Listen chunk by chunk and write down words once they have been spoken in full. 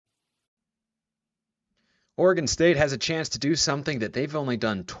Oregon State has a chance to do something that they've only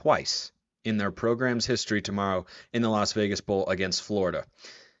done twice in their program's history tomorrow in the Las Vegas Bowl against Florida.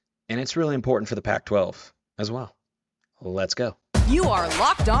 And it's really important for the Pac-12 as well. Let's go. You are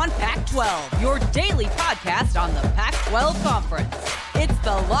Locked On Pac-12, your daily podcast on the Pac-12 Conference. It's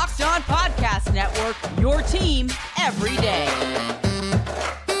the Locked On Podcast Network, your team every day.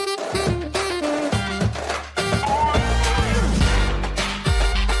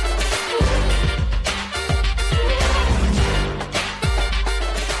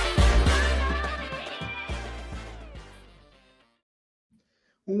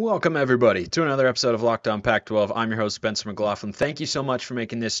 Welcome, everybody, to another episode of Locked On Pac-12. I'm your host, Spencer McLaughlin. Thank you so much for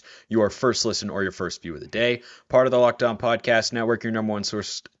making this your first listen or your first view of the day. Part of the Locked On Podcast Network, your number one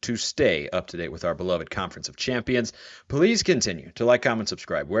source to stay up to date with our beloved Conference of Champions. Please continue to like, comment,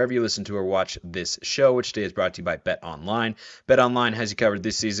 subscribe wherever you listen to or watch this show, which today is brought to you by BetOnline. BetOnline has you covered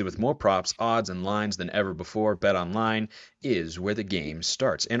this season with more props, odds, and lines than ever before. BetOnline is where the game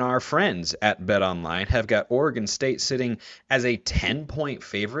starts. And our friends at BetOnline have got Oregon State sitting as a 10-point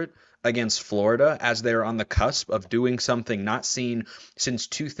favorite against Florida as they're on the cusp of doing something not seen since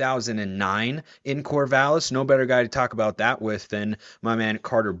 2009 in Corvallis. No better guy to talk about that with than my man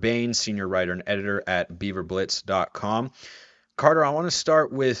Carter Bain, senior writer and editor at BeaverBlitz.com. Carter, I want to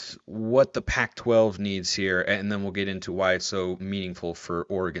start with what the Pac-12 needs here, and then we'll get into why it's so meaningful for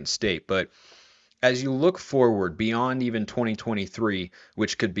Oregon State. But as you look forward beyond even 2023,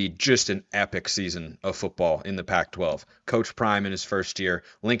 which could be just an epic season of football in the Pac-12, Coach Prime in his first year,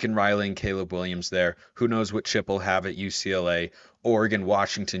 Lincoln Riley and Caleb Williams there, who knows what Chip will have at UCLA, Oregon,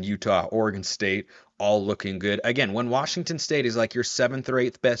 Washington, Utah, Oregon State, all looking good. Again, when Washington State is like your 7th or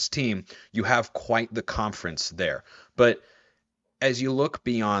 8th best team, you have quite the conference there. But as you look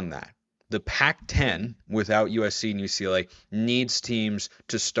beyond that, the Pac-10, without USC and UCLA, needs teams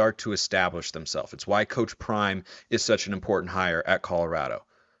to start to establish themselves. It's why Coach Prime is such an important hire at Colorado.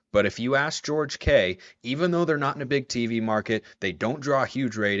 But if you ask George K., even though they're not in a big TV market, they don't draw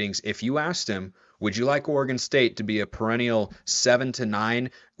huge ratings, if you asked him, would you like Oregon State to be a perennial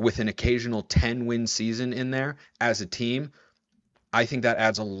 7-9 with an occasional 10-win season in there as a team? I think that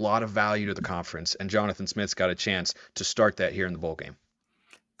adds a lot of value to the conference, and Jonathan Smith's got a chance to start that here in the bowl game.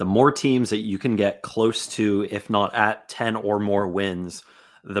 The more teams that you can get close to, if not at 10 or more wins,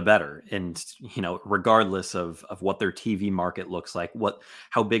 the better. And, regardless of what their TV market looks like,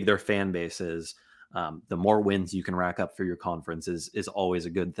 how big their fan base is, the more wins you can rack up for your conference is always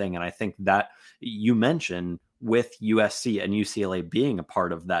a good thing. And I think that you mentioned with USC and UCLA being a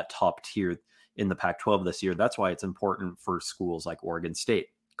part of that top tier in the Pac-12 this year, that's why it's important for schools like Oregon State,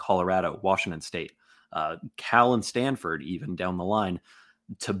 Colorado, Washington State, Cal and Stanford, even down the line,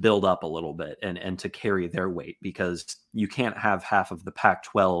 to build up a little bit and to carry their weight, because you can't have half of the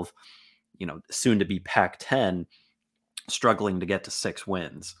Pac-12, soon to be Pac-10, struggling to get to 6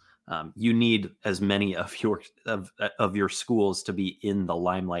 wins. You need as many of your schools to be in the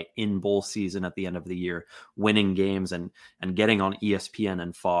limelight in bowl season at the end of the year, winning games and getting on ESPN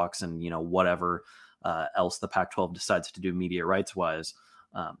and Fox and whatever else the Pac-12 decides to do media rights wise.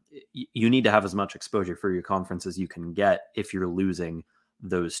 You need to have as much exposure for your conference as you can get if you're losing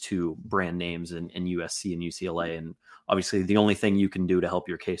those two brand names in USC and UCLA. And obviously the only thing you can do to help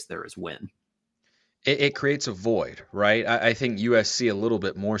your case there is win. It creates a void, right? I think USC a little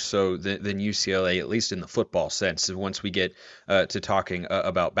bit more so than UCLA, at least in the football sense. Once we get to talking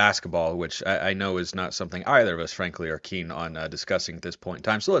about basketball, which I know is not something either of us, frankly, are keen on discussing at this point in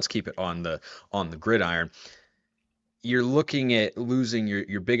time. So let's keep it on the gridiron. You're looking at losing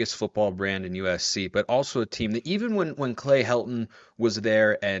your biggest football brand in USC, but also a team that even when Clay Helton was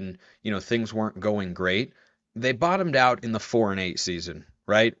there and things weren't going great, they bottomed out in the 4-8 season,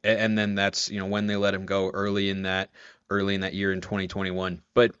 right? And then that's when they let him go early in that year in 2021.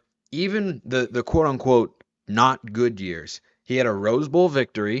 But even the quote unquote not good years, he had a Rose Bowl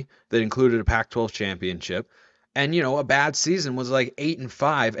victory that included a Pac-12 championship. And, a bad season was like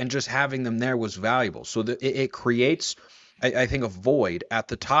 8-5, and just having them there was valuable. So it creates, I think, a void at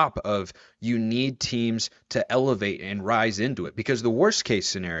the top of you need teams to elevate and rise into it. Because the worst case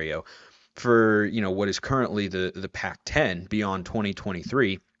scenario for, what is currently the Pac-10 beyond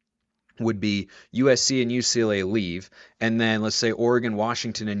 2023 would be USC and UCLA leave, and then let's say Oregon,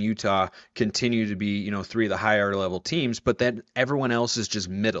 Washington, and Utah continue to be, 3 of the higher level teams, but then everyone else is just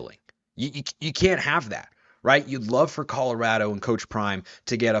middling. You can't have that. Right? You'd love for Colorado and Coach Prime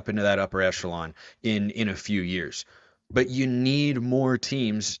to get up into that upper echelon in a few years. But you need more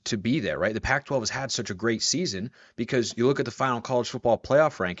teams to be there, right? The Pac-12 has had such a great season because you look at the final college football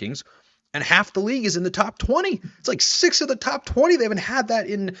playoff rankings, And half the league is in the top 20. It's like 6 of the top 20. They haven't had that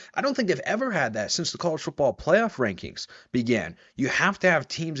I don't think they've ever had that since the college football playoff rankings began. You have to have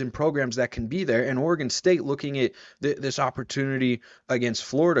teams and programs that can be there. And Oregon State, looking at this opportunity against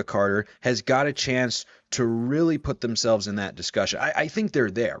Florida, Carter, has got a chance to really put themselves in that discussion. I think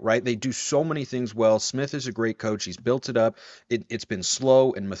they're there, right? They do so many things well. Smith is a great coach. He's built it up. It's been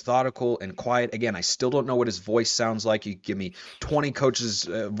slow and methodical and quiet. Again, I still don't know what his voice sounds like. You give me 20 coaches'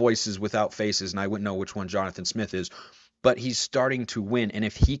 voices without faces, and I wouldn't know which one Jonathan Smith is. But he's starting to win. And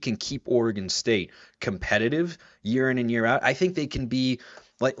if he can keep Oregon State competitive year in and year out, I think they can be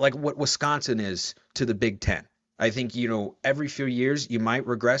like what Wisconsin is to the Big Ten. I think, every few years you might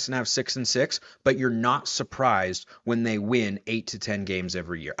regress and have 6-6, but you're not surprised when they win 8 to 10 games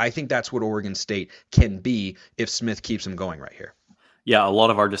every year. I think that's what Oregon State can be if Smith keeps them going right here. Yeah, a lot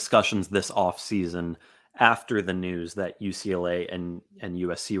of our discussions this offseason after the news that UCLA and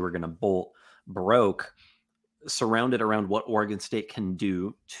USC were going to bolt broke surrounded around what Oregon State can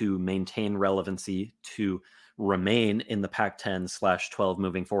do to maintain relevancy, to remain in the Pac-10/12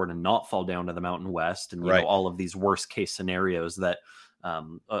 moving forward and not fall down to the Mountain West and Right. all of these worst case scenarios that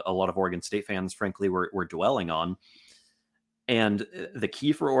a lot of Oregon State fans, frankly, were dwelling on. And the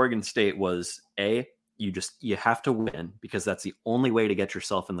key for Oregon State was you have to win because that's the only way to get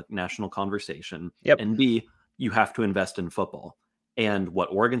yourself in the national conversation. Yep. And B, you have to invest in football. And what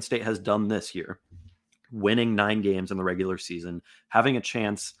Oregon State has done this year, winning 9 games in the regular season, having a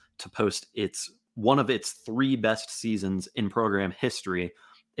chance to post one of its 3 best seasons in program history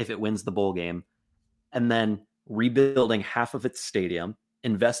if it wins the bowl game, and then rebuilding half of its stadium,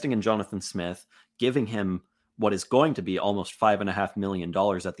 investing in Jonathan Smith, giving him what is going to be almost $5.5 million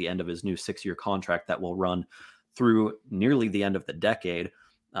at the end of his new 6-year contract that will run through nearly the end of the decade.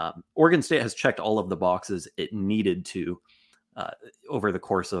 Oregon State has checked all of the boxes it needed to over the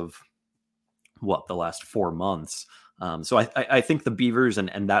course of the last 4 months. So I think the Beavers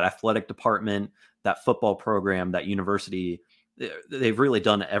and that athletic department, that football program, that university, they've really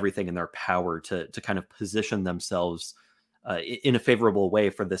done everything in their power to kind of position themselves in a favorable way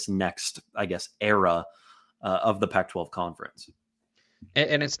for this next, I guess, era of the Pac-12 conference.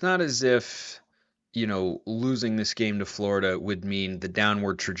 And it's not as if, losing this game to Florida would mean the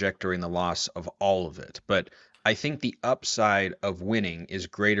downward trajectory and the loss of all of it. But I think the upside of winning is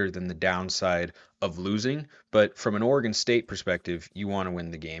greater than the downside of losing. But from an Oregon State perspective, you want to win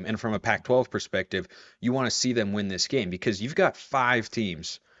the game. And from a Pac-12 perspective, you want to see them win this game because you've got 5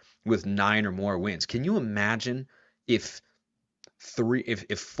 teams with 9 or more wins. Can you imagine if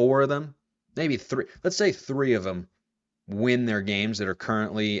 4 of them, maybe 3, let's say 3 of them win their games that are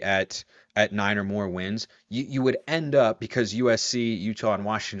currently at 9 or more wins, you would end up, because USC, Utah, and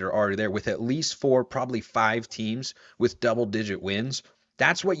Washington are already there, with at least 4, probably 5 teams with double-digit wins.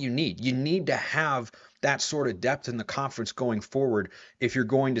 That's what you need. You need to have that sort of depth in the conference going forward if you're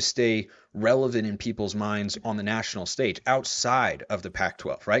going to stay relevant in people's minds on the national stage outside of the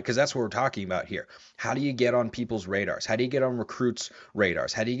Pac-12, right? Because that's what we're talking about here. How do you get on people's radars? How do you get on recruits'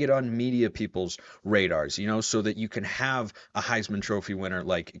 radars? How do you get on media people's radars, so that you can have a Heisman Trophy winner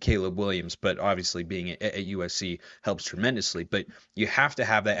like Caleb Williams, but obviously being at USC helps tremendously. But you have to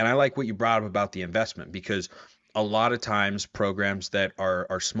have that. And I like what you brought up about the investment, because a lot of times programs that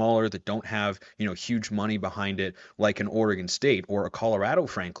are smaller, that don't have, huge money behind it, like an Oregon State or a Colorado,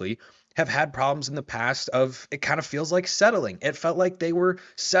 frankly, have had problems in the past of, it kind of feels like settling. It felt like they were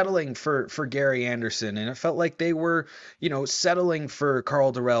settling for Gary Anderson, and it felt like they were, settling for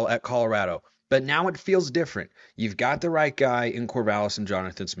Carl Durrell at Colorado. But now it feels different. You've got the right guy in Corvallis and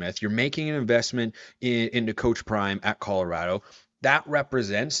Jonathan Smith. You're making an investment into Coach Prime at Colorado. That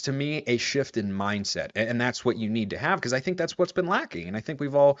represents, to me, a shift in mindset. And that's what you need to have, because I think that's what's been lacking. And I think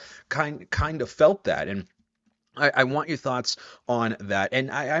we've all kind of felt that. And I want your thoughts on that.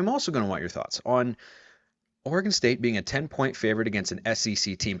 And I'm also going to want your thoughts on Oregon State being a 10-point favorite against an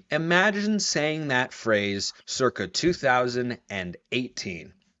SEC team. Imagine saying that phrase circa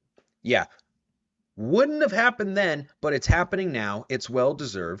 2018. Yeah. Wouldn't have happened then, but it's happening now. It's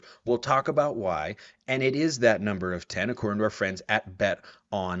well-deserved. We'll talk about why. And it is that number of 10, according to our friends at Bet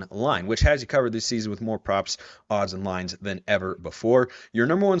Online, which has you covered this season with more props, odds, and lines than ever before. Your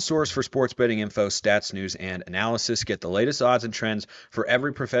number one source for sports betting info, stats, news, and analysis. Get the latest odds and trends for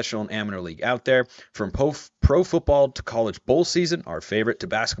every professional and amateur league out there. From pro football to college bowl season, our favorite, to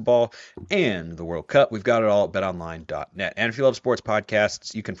basketball and the World Cup. We've got it all at betonline.net. And if you love sports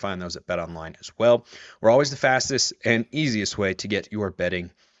podcasts, you can find those at BetOnline as well. We're always the fastest and easiest way to get your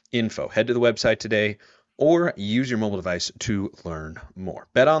betting info. Head to the website today or use your mobile device to learn more.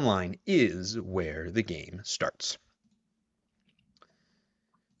 BetOnline is where the game starts.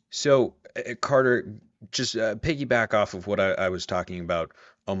 So, Carter, just piggyback off of what I was talking about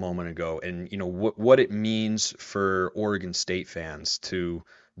a moment ago, and what it means for Oregon State fans to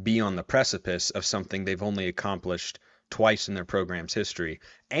be on the precipice of something they've only accomplished twice in their program's history,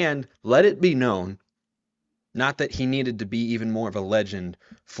 and let it be known, not that he needed to be even more of a legend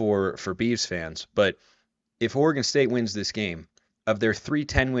for Beavs fans, but if Oregon State wins this game, of their 3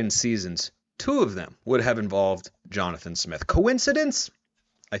 10-win seasons, 2 of them would have involved Jonathan Smith. Coincidence?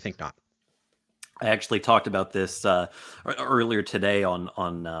 I think not. I actually talked about this earlier today on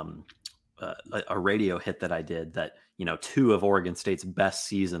a radio hit that I did, that 2 of Oregon State's best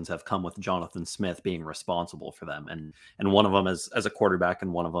seasons have come with Jonathan Smith being responsible for them, and one of them as a quarterback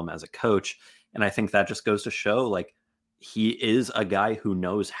and one of them as a coach. And I think that just goes to show, like, he is a guy who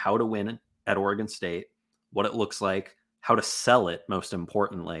knows how to win at Oregon State, what it looks like, how to sell it, most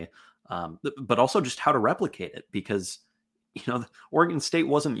importantly, but also just how to replicate it, because Oregon State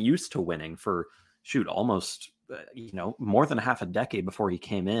wasn't used to winning for almost more than half a decade before he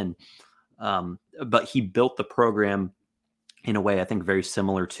came in. But he built the program in a way, I think, very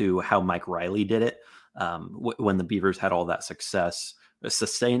similar to how Mike Riley did it when the Beavers had all that success,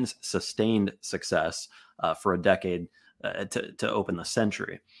 sustained success for a decade to open the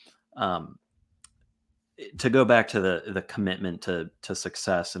century. To go back to the commitment to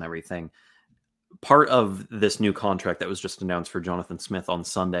success and everything, part of this new contract that was just announced for Jonathan Smith on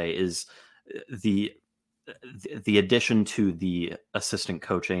Sunday is the addition to the assistant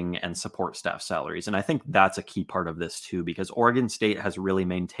coaching and support staff salaries. And I think that's a key part of this too, because Oregon State has really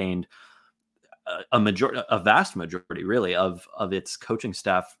maintained a vast majority really of its coaching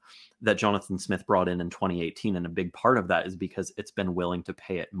staff that Jonathan Smith brought in 2018. And a big part of that is because it's been willing to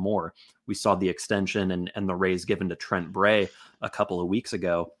pay it more. We saw the extension and the raise given to Trent Bray a couple of weeks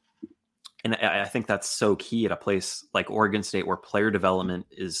ago. And I think that's so key at a place like Oregon State, where player development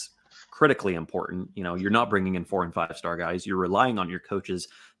is critically important. You're not bringing in 4- and 5-star guys. You're relying on your coaches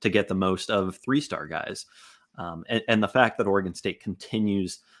to get the most of 3-star guys. And the fact that Oregon State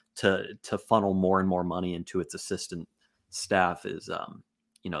continues to funnel more and more money into its assistant staff is,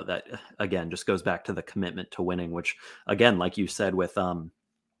 that again, just goes back to the commitment to winning, which again, like you said, with Colorado.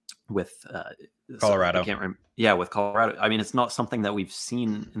 I can't remember. Yeah, with Colorado. I mean, it's not something that we've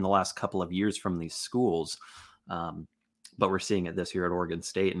seen in the last couple of years from these schools, but we're seeing it this year at Oregon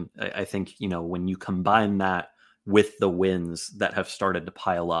State. And I think, when you combine that with the wins that have started to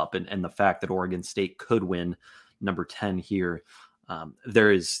pile up and the fact that Oregon State could win number 10 here,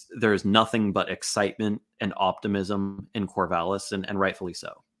 there is nothing but excitement and optimism in Corvallis, and rightfully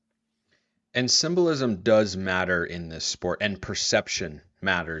so. And symbolism does matter in this sport, and perception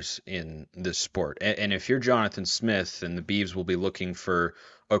matters in this sport. And if you're Jonathan Smith, and the Beavs will be looking for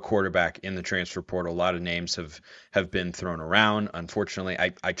a quarterback in the transfer portal, a lot of names have been thrown around. Unfortunately,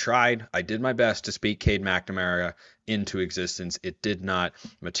 I did my best to speak Cade McNamara into existence. It did not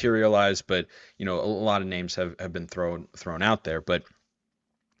materialize, but a lot of names have been thrown out there. But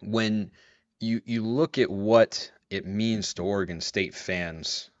when you look at what it means to Oregon State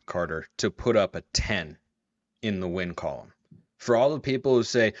fans, Carter, to put up a 10 in the win column, for all the people who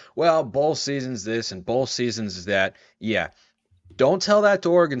say, well, bowl season's this and bowl season's is that, yeah, don't tell that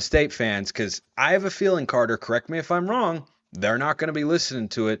to Oregon State fans, because I have a feeling, Carter, correct me if I'm wrong, they're not going to be listening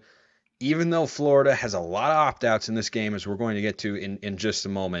to it, even though Florida has a lot of opt-outs in this game, as we're going to get to in just a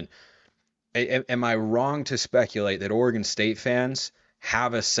moment. Am I wrong to speculate that Oregon State fans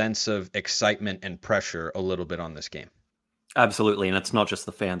have a sense of excitement and pressure a little bit on this game? Absolutely. And it's not just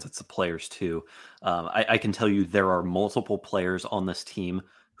the fans, it's the players too. I can tell you there are multiple players on this team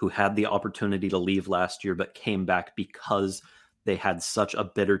who had the opportunity to leave last year, but came back because they had such a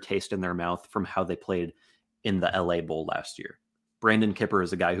bitter taste in their mouth from how they played in the LA Bowl last year. Brandon Kipper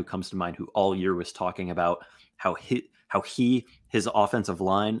is a guy who comes to mind, who all year was talking about how his offensive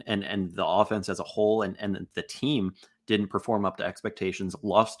line and the offense as a whole and the team didn't perform up to expectations,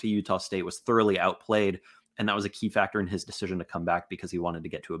 lost to Utah State, was thoroughly outplayed. And that was a key factor in his decision to come back, because he wanted to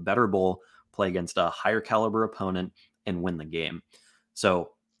get to a better bowl, play against a higher caliber opponent, and win the game.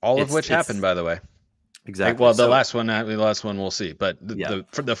 So all of which happened, by the way. Exactly. Well, the last one we'll see, but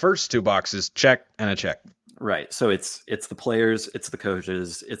for the first 2 boxes, check and a check. Right. So it's the players, it's the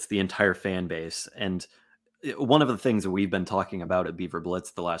coaches, it's the entire fan base. And one of the things that we've been talking about at Beaver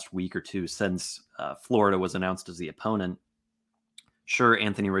Blitz the last week or two since Florida was announced as the opponent, sure,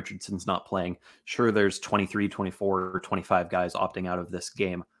 Anthony Richardson's not playing. Sure, there's 23, 24, or 25 guys opting out of this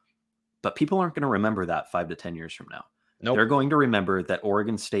game. But people aren't going to remember that 5 to 10 years from now. Nope. They're going to remember that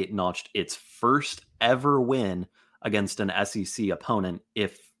Oregon State notched its first ever win against an SEC opponent.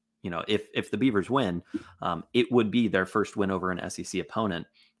 If the Beavers win, it would be their first win over an SEC opponent.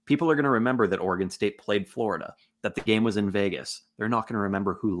 People are going to remember that Oregon State played Florida, that the game was in Vegas. They're not going to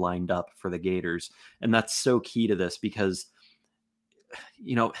remember who lined up for the Gators. And that's so key to this because,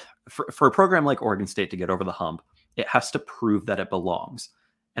 for a program like Oregon State to get over the hump, it has to prove that it belongs.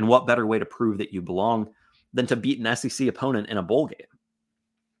 And what better way to prove that you belong than to beat an SEC opponent in a bowl game?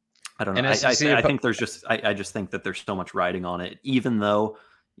 I don't know. I think I just think that there's so much riding on it, even though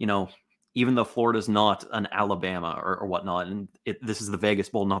Florida's not an Alabama or whatnot, and this is the Vegas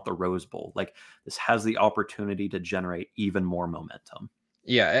Bowl, not the Rose Bowl. Like, this has the opportunity to generate even more momentum.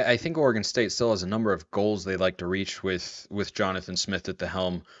 Yeah, I think Oregon State still has a number of goals they'd like to reach with Jonathan Smith at the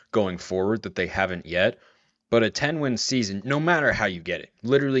helm going forward that they haven't yet. But a 10-win season, no matter how you get it,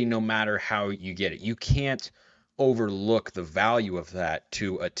 literally no matter how you get it, you can't overlook the value of that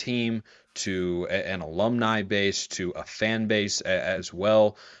to a team, to an alumni base, to a fan base as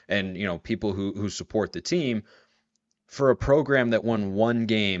well, and people who support the team, for a program that won one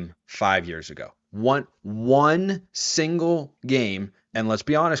game 5 years ago. One single game, and let's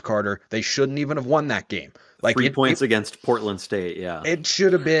be honest, Carter, they shouldn't even have won that game. Like 3 points against Portland State, yeah. It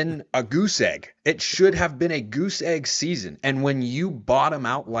should have been a goose egg. It should have been a goose egg season. And when you bottom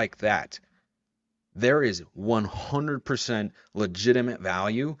out like that, there is 100% legitimate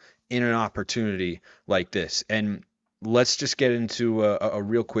value in an opportunity like this. And let's just get into a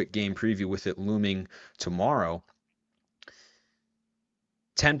real quick game preview with it looming tomorrow.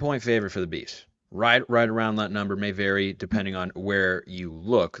 10-point favorite for the Bees. Right around that number, may vary depending on where you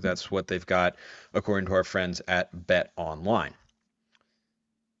look. That's what they've got according to our friends at Bet Online.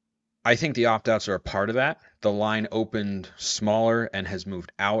 I think the opt-outs are a part of that. The line opened smaller and has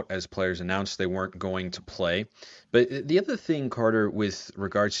moved out as players announced they weren't going to play. But the other thing, Carter, with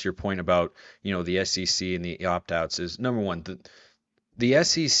regards to your point about the SEC and the opt-outs is, number one, the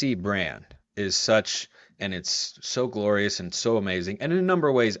SEC brand is such, and it's so glorious and so amazing. And in a number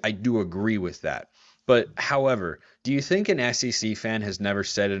of ways, I do agree with that. But however, do you think an SEC fan has never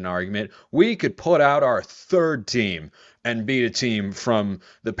said in an argument, we could put out our third team and beat a team from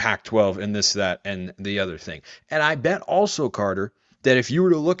the Pac-12 and this, that, and the other thing? And I bet also, Carter, that if you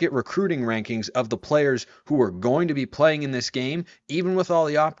were to look at recruiting rankings of the players who are going to be playing in this game, even with all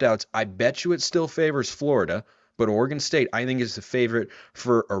the opt-outs, I bet you it still favors Florida. But Oregon State, I think, is the favorite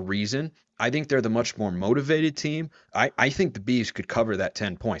for a reason. I think they're the much more motivated team. I think the Bees could cover that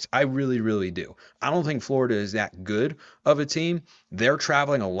 10 points. I really, really do. I don't think Florida is that good of a team. They're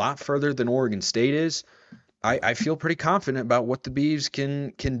traveling a lot further than Oregon State is. I feel pretty confident about what the Bees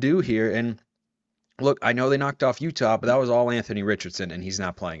can do here. And look, I know they knocked off Utah, but that was all Anthony Richardson, and he's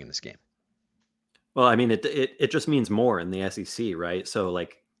not playing in this game. Well, I mean, it just means more in the SEC, right? So,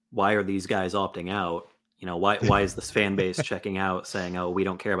 like, why are these guys opting out? Why is this fan base checking out, saying, "Oh, we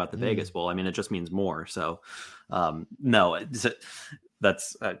don't care about the Vegas Bowl"? I mean, it just means more. So, no,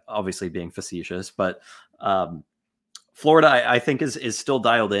 that's obviously being facetious. But Florida, I think, is still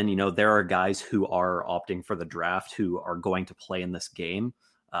dialed in. There are guys who are opting for the draft who are going to play in this game.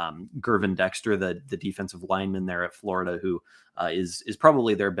 Gervin Dexter, the defensive lineman there at Florida, who is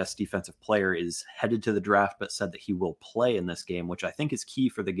probably their best defensive player, is headed to the draft, but said that he will play in this game, which I think is key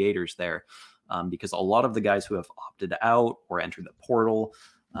for the Gators there. Because a lot of the guys who have opted out or entered the portal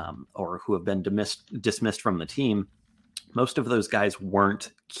or who have been dismissed from the team, most of those guys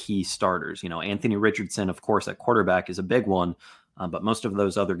weren't key starters. Anthony Richardson, of course, at quarterback is a big one, but most of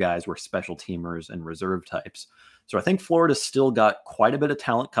those other guys were special teamers and reserve types. So I think Florida's still got quite a bit of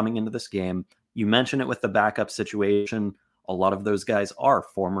talent coming into this game. You mentioned it with the backup situation. A lot of those guys are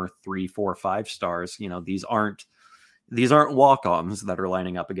former 3, 4, 5 stars. These aren't walk-ons that are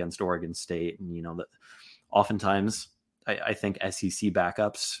lining up against Oregon State. And, that oftentimes I think SEC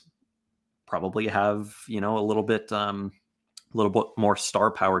backups probably have, a little bit more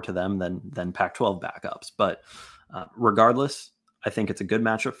star power to them than Pac-12 backups. But regardless, I think it's a good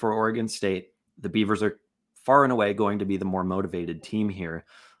matchup for Oregon State. The Beavers are far and away going to be the more motivated team here.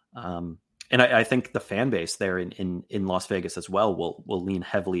 And I think the fan base there in Las Vegas as well will lean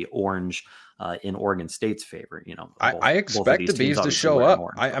heavily orange in Oregon State's favor. I expect the Bees to show up.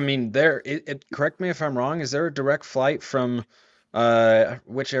 I mean, correct me if I'm wrong. Is there a direct flight from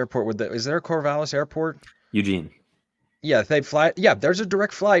which airport is there a Corvallis Airport? Eugene. Yeah, they fly. Yeah, there's a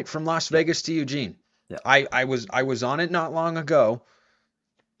direct flight from Las Vegas to Eugene. Yeah. I was on it not long ago.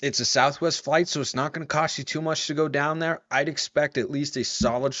 It's a Southwest flight, so it's not going to cost you too much to go down there. I'd expect at least a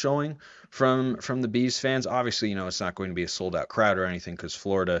solid showing from the Bees fans. Obviously, it's not going to be a sold-out crowd or anything because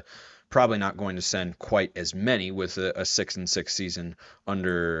Florida probably not going to send quite as many with a 6-6 season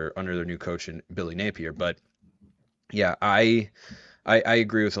under their new coach and Billy Napier. But yeah, I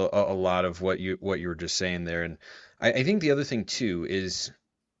agree with a lot of what you were just saying there, and I think the other thing too is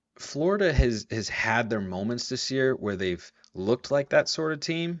Florida has had their moments this year where they've looked like that sort of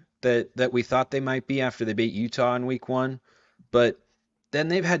team that we thought they might be after they beat Utah in week 1, but then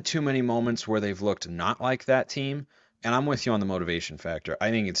they've had too many moments where they've looked not like that team. And I'm with you on the motivation factor. I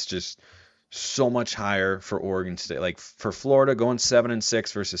think it's just so much higher for Oregon State. Like for Florida going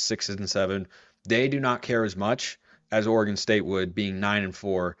 7-6 versus 6-7, they do not care as much as Oregon State would being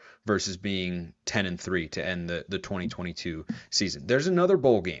 9-4 versus being 10-3 to end the 2022 season. There's another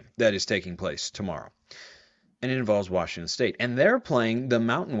bowl game that is taking place tomorrow, and it involves Washington State. And they're playing the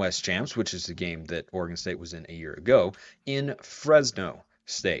Mountain West champs, which is the game that Oregon State was in a year ago, in Fresno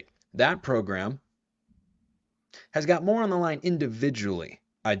State. That program has got more on the line individually,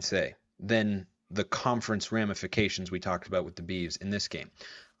 I'd say, than the conference ramifications we talked about with the Beavs in this game.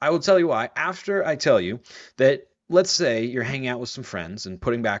 I will tell you why after I tell you that, let's say you're hanging out with some friends and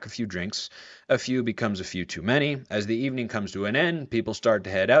putting back a few drinks. A few becomes a few too many. As the evening comes to an end, people start to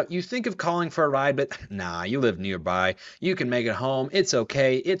head out. You think of calling for a ride, but nah, you live nearby. You can make it home. It's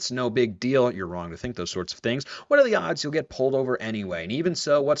okay. It's no big deal. You're wrong to think those sorts of things. What are the odds you'll get pulled over anyway? And even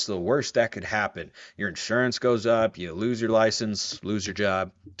so, what's the worst that could happen? Your insurance goes up, you lose your license, lose your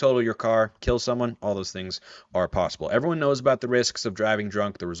job, total your car, kill someone. All those things are possible. Everyone knows about the risks of driving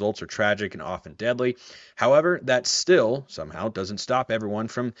drunk. The results are tragic and often deadly. However, that still somehow doesn't stop everyone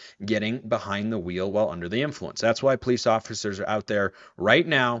from getting behind the wheel while under the influence. That's why police officers are out there right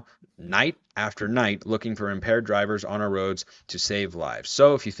now, night after night, looking for impaired drivers on our roads to save lives.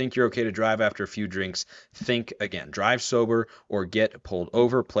 So if you think you're okay to drive after a few drinks, think again. Drive sober or get pulled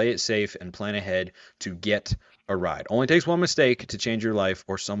over. Play it safe and plan ahead to get a ride. Only takes one mistake to change your life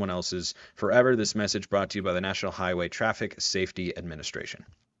or someone else's forever. This message brought to you by the National Highway Traffic Safety Administration.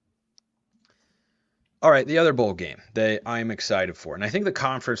 All right, the other bowl game that I'm excited for, and I think the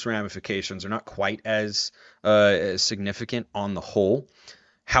conference ramifications are not quite as significant on the whole.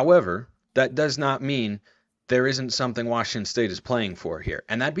 However, that does not mean there isn't something Washington State is playing for here,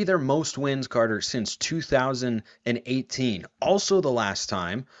 and that'd be their most wins, Carter, since 2018. Also the last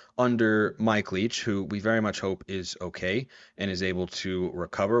time under Mike Leach, who we very much hope is okay and is able to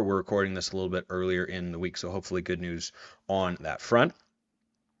recover. We're recording this a little bit earlier in the week, so hopefully good news on that front.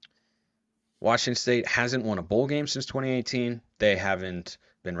 Washington State hasn't won a bowl game since 2018. They haven't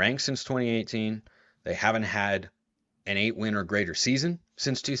been ranked since 2018. They haven't had an 8-win or greater season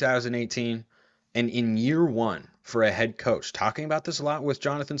since 2018. And in year 1 for a head coach, talking about this a lot with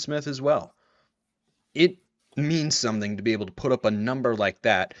Jonathan Smith as well, it means something to be able to put up a number like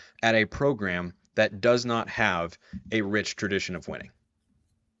that at a program that does not have a rich tradition of winning.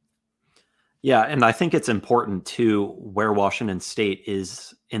 Yeah, and I think it's important too where Washington State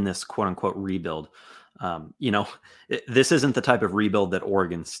is in this quote unquote rebuild. This isn't the type of rebuild that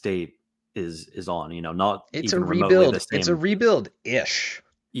Oregon State is on. Not it's even a rebuild. The same, it's a rebuild-ish.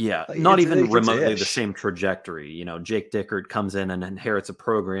 Yeah, not even remotely the same trajectory. Jake Dickert comes in and inherits a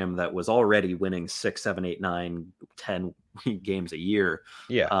program that was already winning 6, 7, 8, 9, 10 games a year.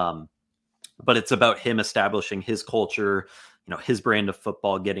 Yeah. But it's about him establishing his culture, his brand of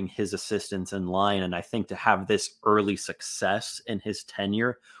football, getting his assistants in line. And I think to have this early success in his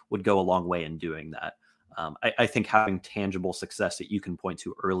tenure would go a long way in doing that. I think having tangible success that you can point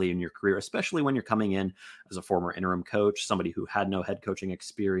to early in your career, especially when you're coming in as a former interim coach, somebody who had no head coaching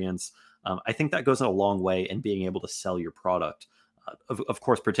experience, I think that goes a long way in being able to sell your product, of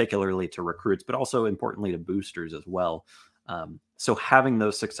course, particularly to recruits, but also importantly to boosters as well. So having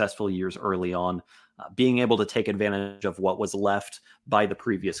those successful years early on, being able to take advantage of what was left by the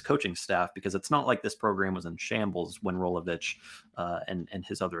previous coaching staff, because it's not like this program was in shambles when Rolovich and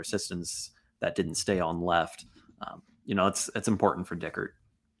his other assistants that didn't stay on left. It's important for Dickert.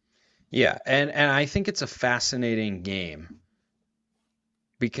 Yeah, and I think it's a fascinating game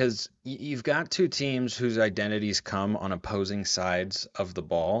because you've got two teams whose identities come on opposing sides of the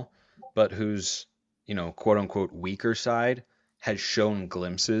ball, but whose, quote unquote weaker side has shown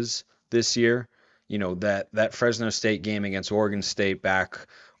glimpses this year. That Fresno State game against Oregon State back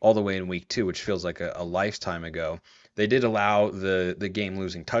all the way in week 2, which feels like a lifetime ago. They did allow the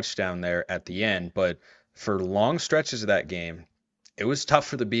game-losing touchdown there at the end, but for long stretches of that game, it was tough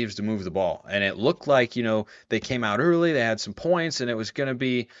for the Beavs to move the ball. And it looked like, they came out early, they had some points, and it was going to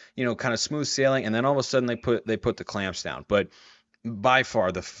be, kind of smooth sailing, and then all of a sudden they put the clamps down. But by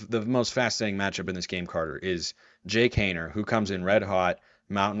far, the most fascinating matchup in this game, Carter, is Jake Haener, who comes in red hot,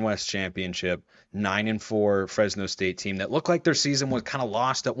 Mountain West Championship, 9-4 Fresno State team that looked like their season was kind of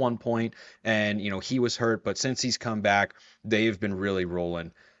lost at one point, and he was hurt, but since he's come back, they've been really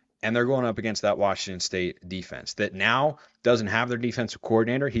rolling. and they're going up against that Washington State defense that now doesn't have their defensive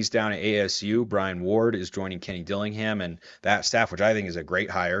coordinator. He's down at ASU. Brian Ward is joining Kenny Dillingham and that staff, which I think is a great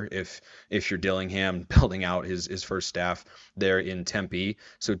hire if you're Dillingham building out his first staff there in Tempe.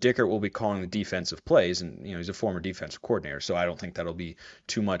 So Dickert will be calling the defensive plays, and he's a former defensive coordinator, so I don't think that'll be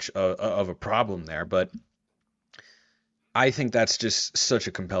too much of a problem there. But I think that's just such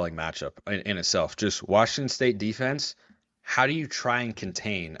a compelling matchup in itself. Just Washington State defense. How do you try and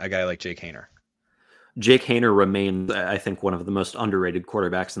contain a guy like Jake Haener? Jake Haener remains, I think, one of the most underrated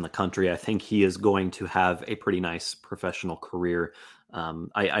quarterbacks in the country. I think he is going to have a pretty nice professional career.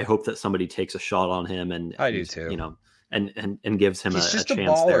 I hope that somebody takes a shot on him, and I do too. And gives him He's a just chance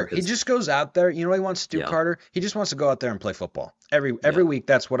baller. there. He just goes out there. You know what he wants to do, Carter? He just wants to go out there and play football. Every week,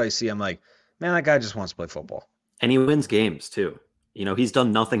 that's what I see. I'm like, man, that guy just wants to play football. And he wins games too. He's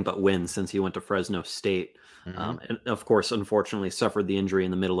done nothing but win since he went to Fresno State. And of course, unfortunately, suffered the injury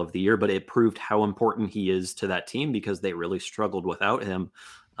in the middle of the year, but it proved how important he is to that team because they really struggled without him.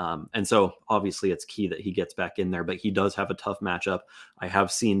 And so obviously it's key that he gets back in there, but he does have a tough matchup. I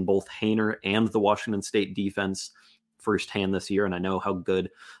have seen both Haener and the Washington State defense firsthand this year, and I know how good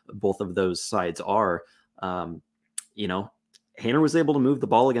both of those sides are. Haener was able to move the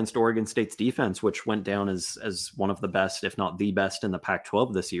ball against Oregon State's defense, which went down as one of the best, if not the best, in the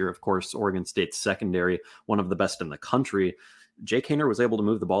Pac-12 this year. Of course, Oregon State's secondary, one of the best in the country. Jake Haener was able to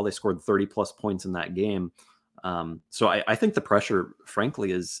move the ball. They scored 30-plus points in that game. So I think the pressure,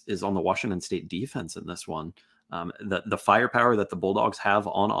 frankly, is on the Washington State defense in this one. The firepower that the Bulldogs have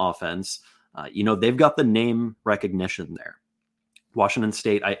on offense, they've got the name recognition there. Washington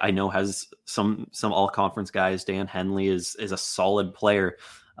State, I know, has some all-conference guys. Dan Henley is a solid player.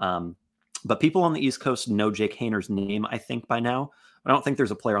 But people on the East Coast know Jake Haener's name, I think, by now. I don't think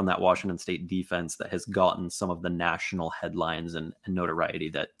there's a player on that Washington State defense that has gotten some of the national headlines and notoriety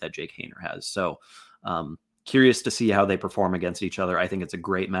that Jake Haener has. So curious to see how they perform against each other. I think it's a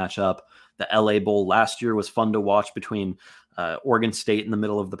great matchup. The LA Bowl last year was fun to watch between Oregon State in the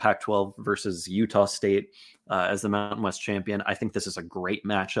middle of the Pac-12 versus Utah State as the Mountain West champion. I think this is a great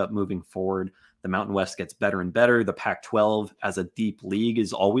matchup moving forward. The Mountain West gets better and better. The Pac-12 as a deep league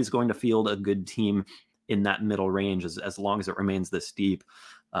is always going to field a good team in that middle range as long as it remains this deep.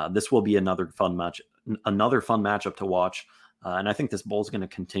 This will be another fun matchup to watch. And I think this bowl is going to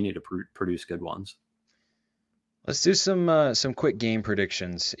continue to produce good ones. Let's do some quick game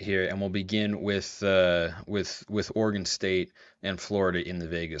predictions here, and we'll begin with Oregon State and Florida in the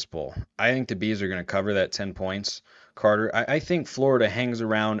Vegas Bowl. I think the Bees are going to cover that 10 points, Carter. I think Florida hangs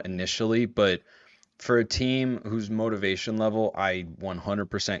around initially, but for a team whose motivation level I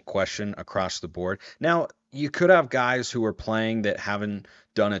 100% question across the board. Now, you could have guys who are playing that haven't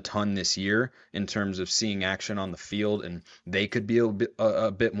done a ton this year in terms of seeing action on the field, and they could be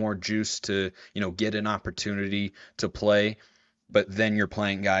a bit more juiced to, get an opportunity to play. But then you're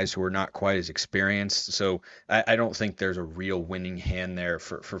playing guys who are not quite as experienced. So I don't think there's a real winning hand there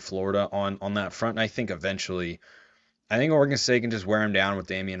for Florida on that front. And I think eventually, Oregon State can just wear him down with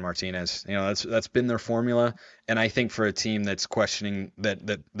Damian Martinez. That's been their formula. And I think for a team that's questioning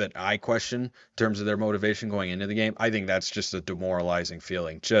that I question in terms of their motivation going into the game, I think that's just a demoralizing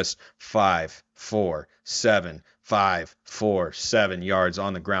feeling. Just 5, 4, 7, 5, 4, 7 yards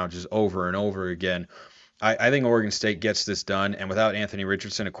on the ground just over and over again. I think Oregon State gets this done. And without Anthony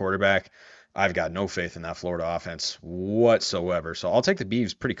Richardson at quarterback, I've got no faith in that Florida offense whatsoever. So I'll take the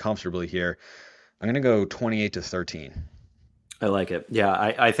Beavs pretty comfortably here. I'm going to go 28-13. I like it. Yeah,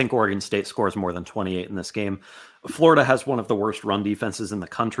 I think Oregon State scores more than 28 in this game. Florida has one of the worst run defenses in the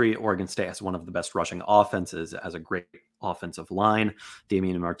country. Oregon State has one of the best rushing offenses. It has a great offensive line.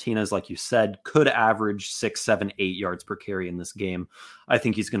 Damian Martinez, like you said, could average 6, 7, 8 yards per carry in this game. I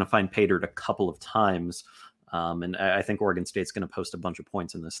think he's going to find pay dirt a couple of times. And I think Oregon State's going to post a bunch of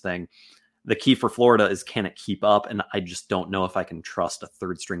points in this thing. The key for Florida is, can it keep up? And I just don't know if I can trust a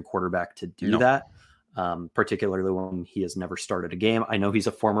third-string quarterback to do that, particularly when he has never started a game. I know he's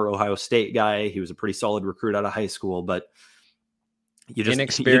a former Ohio State guy. He was a pretty solid recruit out of high school, but you just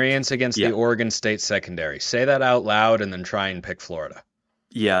inexperience against the Oregon State secondary. Say that out loud and then try and pick Florida.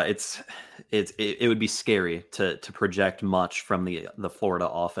 Yeah, it would be scary to project much from the Florida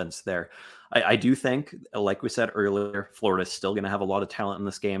offense there. I do think, like we said earlier, Florida is still going to have a lot of talent in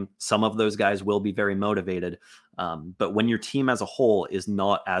this game. Some of those guys will be very motivated. But when your team as a whole is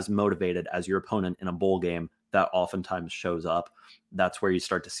not as motivated as your opponent in a bowl game, that oftentimes shows up. That's where you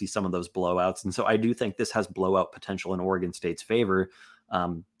start to see some of those blowouts. And so I do think this has blowout potential in Oregon State's favor.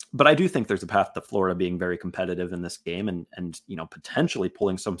 But I do think there's a path to Florida being very competitive in this game and potentially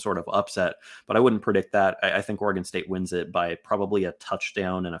pulling some sort of upset. But I wouldn't predict that. I think Oregon State wins it by probably a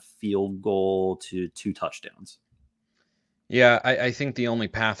touchdown and a field goal to 2 touchdowns. Yeah, I think the only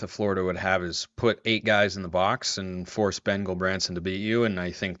path that Florida would have is put 8 guys in the box and force Ben Gulbranson to beat you, and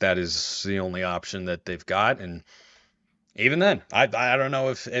I think that is the only option that they've got. And even then, I don't know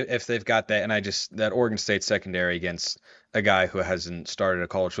if they've got that. And that Oregon State secondary against a guy who hasn't started a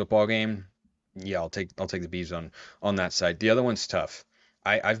college football game, yeah, I'll take the Beavs on that side. The other one's tough.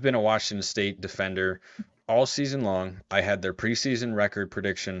 I've been a Washington State defender all season long. I had their preseason record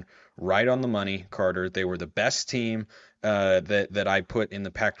prediction right on the money, Carter. They were the best team that I put in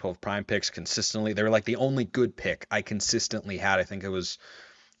the Pac-12 Prime picks consistently. They were like the only good pick I consistently had. I think it was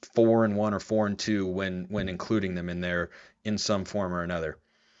 4-1 or 4-2 when including them in there in some form or another.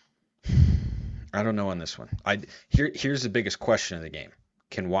 I don't know on this one. Here's the biggest question of the game.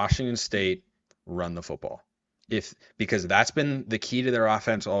 Can Washington State run the football? Because that's been the key to their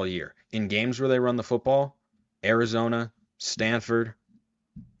offense all year. In games where they run the football, Arizona, Stanford,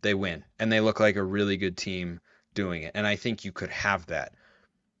 they win. And they look like a really good team doing it. And I think you could have that.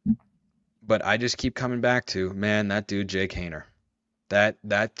 But I just keep coming back to, man, that dude, Jake Haener.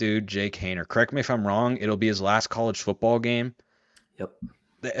 That dude, Jake Haener. Correct me if I'm wrong. It'll be his last college football game. Yep.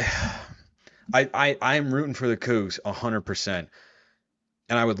 I'm rooting for the Cougs 100%.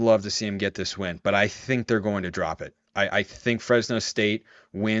 And I would love to see him get this win. But I think they're going to drop it. I think Fresno State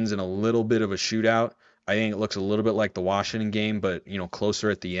wins in a little bit of a shootout. I think it looks a little bit like the Washington game, but closer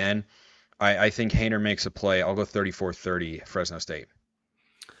at the end. I think Haener makes a play. I'll go 34-30 Fresno State.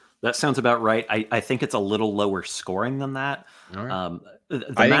 That sounds about right. I think it's a little lower scoring than that. All right.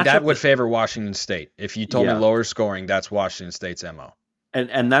 I think that would favor Washington State. If you told me lower scoring, that's Washington State's MO.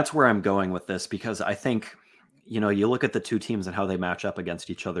 And that's where I'm going with this, because I think, you look at the two teams and how they match up against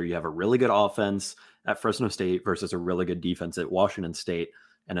each other. You have a really good offense at Fresno State versus a really good defense at Washington State,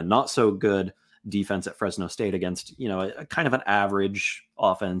 and a not so good defense at Fresno State against, a kind of an average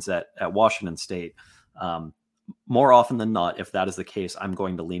offense at Washington State. More often than not, if that is the case, I'm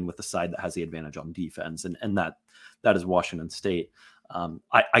going to lean with the side that has the advantage on defense, and that is Washington State.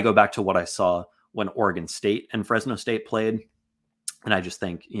 I go back to what I saw when Oregon State and Fresno State played, and I just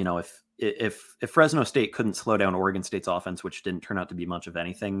think, if Fresno State couldn't slow down Oregon State's offense, which didn't turn out to be much of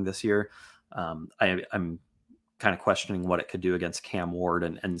anything this year, I'm kind of questioning what it could do against Cam Ward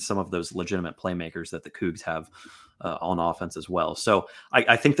and some of those legitimate playmakers that the Cougs have on offense as well. So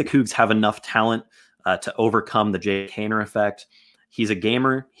I think the Cougs have enough talent to overcome the Jake Haener effect. He's a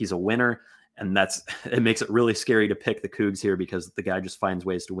gamer, he's a winner, and it makes it really scary to pick the Cougs here, because the guy just finds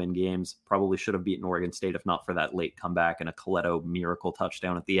ways to win games. Probably should have beaten Oregon State if not for that late comeback and a Coletto miracle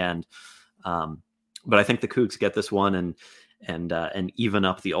touchdown at the end. But I think the Cougs get this one and even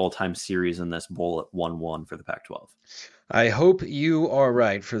up the all-time series in this bowl at 1-1 for the Pac-12. I hope you are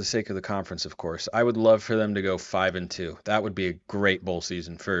right for the sake of the conference, of course. I would love for them to go 5-2. That would be a great bowl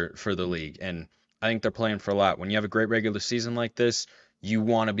season for the league, and I think they're playing for a lot. When you have a great regular season like this, you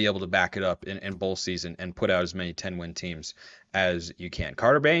want to be able to back it up in bowl season and put out as many 10-win teams as you can.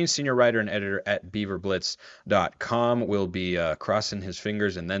 Carter Baines, senior writer and editor at BeaverBlitz.com, will be crossing his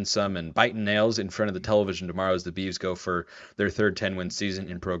fingers and then some and biting nails in front of the television tomorrow as the Beavs go for their third 10-win season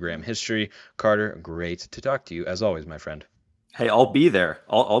in program history. Carter, great to talk to you, as always, my friend. Hey, I'll be there.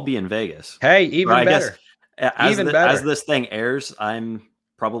 I'll be in Vegas. Hey, even better. As this thing airs, I'm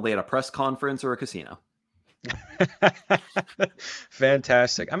probably at a press conference or a casino.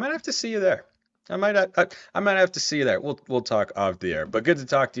 Fantastic. I might have to see you there. I might have to see you there. We'll talk off the air. But good to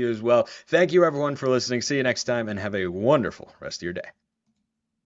talk to you as well. Thank you everyone for listening. See you next time and have a wonderful rest of your day.